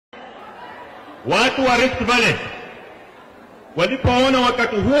watu wa Rift Valley walipoona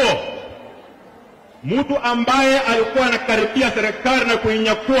wakati huo mtu ambaye alikuwa anakaribia serikali na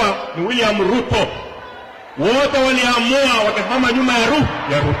kuinyakua ni William Ruto, wote waliamua wakasimama nyuma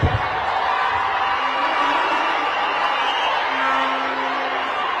ya Ruto.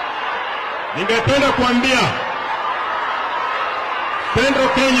 Ningependa kuambia Central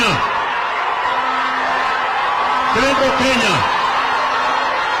Kenya,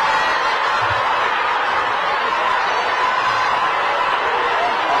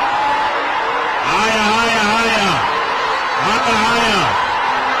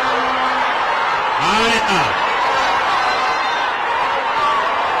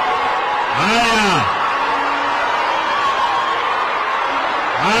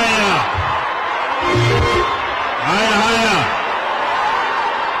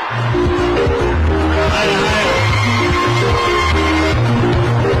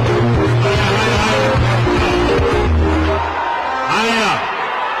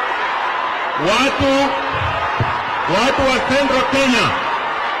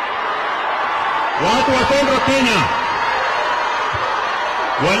 watu wa Central Kenya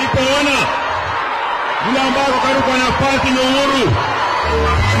walipoona yule ambaye karibu kwa nafasi ni Uhuru,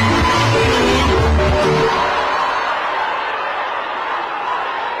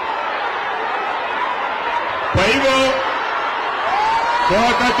 kwa hivyo kwa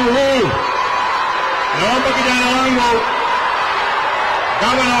wakati huu naomba kijana wangu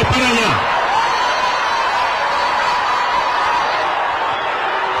gavana wa Paranya,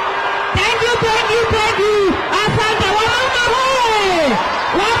 Thank you. Asante wamama hoe.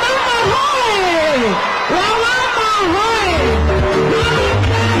 Wamama hoe.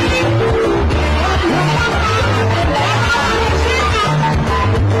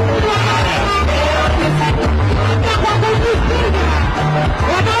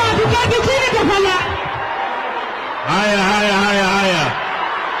 Haya.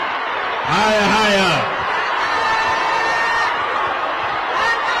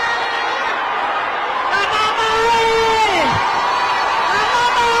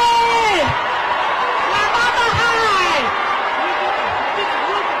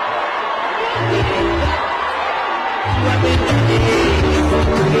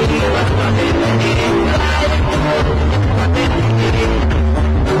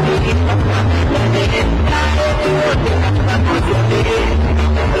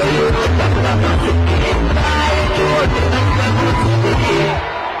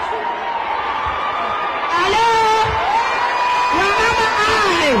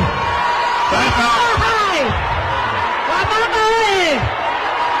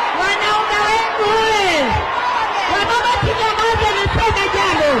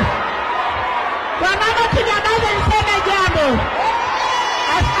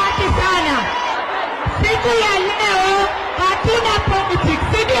 Siku ya leo hatuna politics,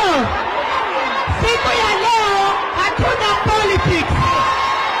 sio? Siku ya leo hatuna politics.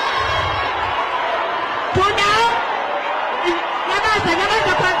 Tuna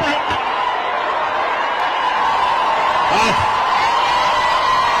nyamaza kwanza. No.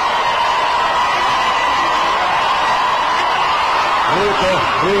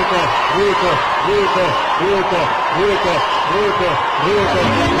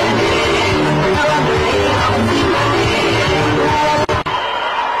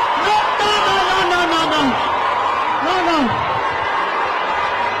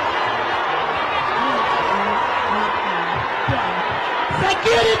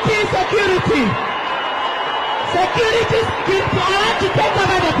 Security. I want to take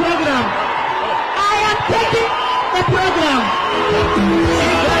over the program. I am taking the program.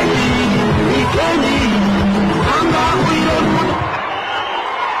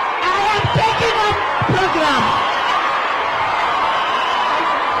 I am taking up program.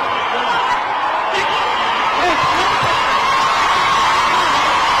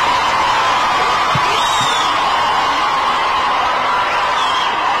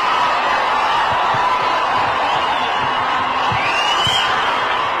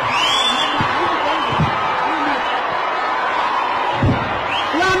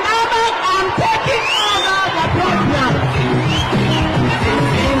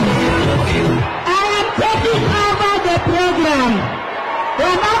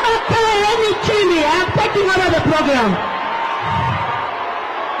 Program.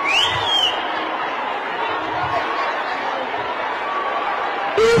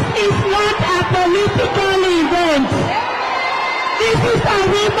 This is not a political event. This is a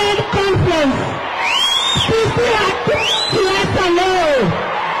women conference. People are coming to us alone.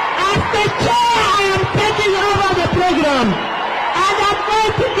 As the chair, I am taking over the program, and I'm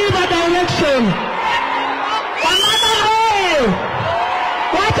going to give a direction.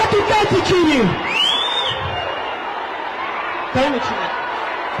 chini. Kaeni chini.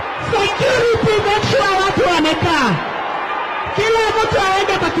 Security, make sure watu wamekaa. Kila mtu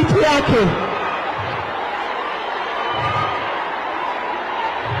aende kwa kiti yake.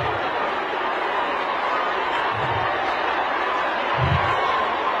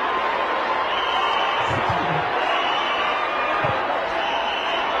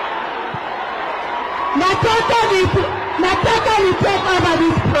 Nataka ni take over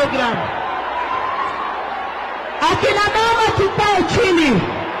this program. Akina mama tukae chini.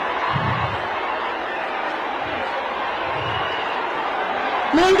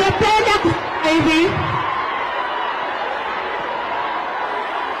 Ningependa kusema hivi.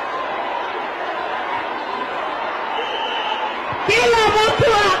 Kila mtu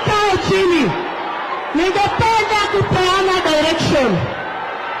akae chini. Ningependa kupeana direction.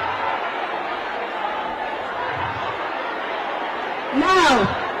 Now,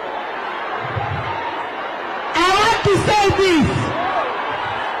 I want to say this.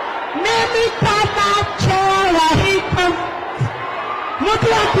 Mimi kama chair wa hii mtu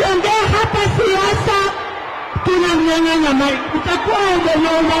akiongea hapa siasa tunamnyang'anya mic. Utakuwa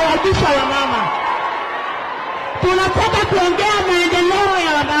unawajisha wamama. Tunataka kuongea maendeleo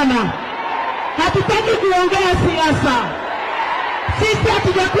ya wamama. Hatutaki kuongea siasa. Sisi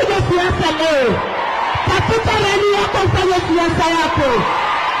hatujakuja siasa leo. Tafuta rani yako ufanye siasa yako.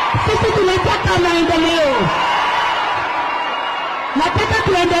 Sisi tunataka maendeleo. Nataka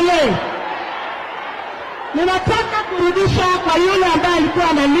tuendelee. Ninataka kurudisha kwa yule ambaye alikuwa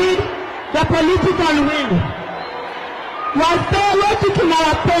na lead the political will. Wazee wetu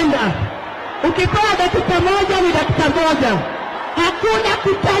tunawapenda. Ukipewa dakika moja ni dakika moja. Hakuna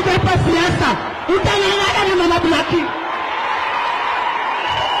kutaja hapa siasa. Utang'ang'ana na mama Blaki.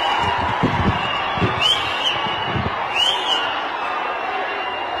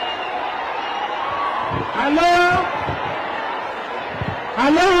 Halo.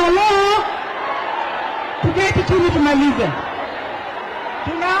 Tuketi chini tumalize.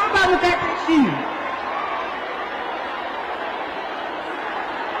 Tunaomba mketi chini.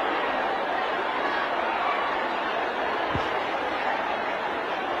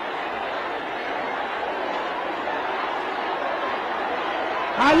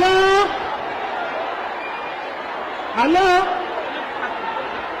 Halo.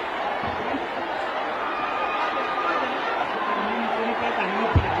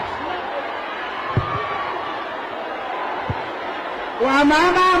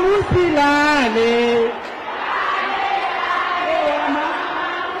 Wamama musilale.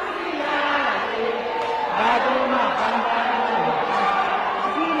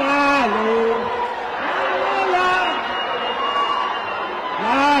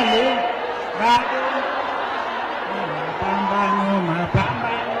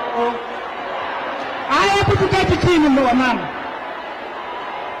 Tuketi chini wamama.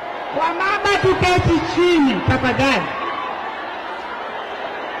 Wamama tuketi chini tafadhali.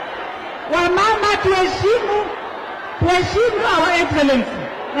 Wamama tuheshimu our excellency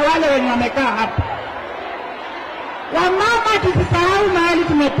na wale wenye wamekaa hapa. Wamama tusisahau mahali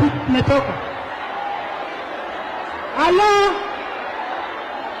tumetoka. Halo.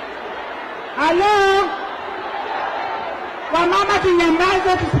 Wamama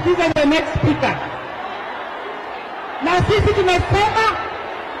tunyamaze tusikize the next speaker. Na sisi tumesema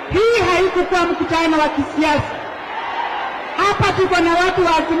hii haikuwa mkutano wa kisiasa. Hapa tuko na watu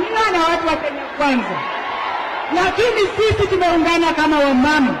wa Azimio na watu wa Kenya Kwanza. Lakini sisi tumeungana kama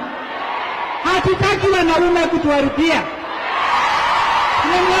wamama. Hatutaki wanaume kutuharibia.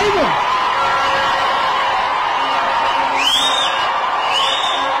 Ndio hivyo.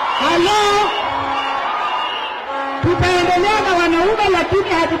 Halo. Tutaendelea na wanaume lakini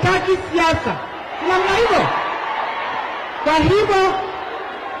hatutaki siasa. Ndio hivyo. Kwa hivyo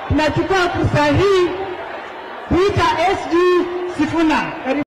tunachukua fursa hii kuita SG Sifuna.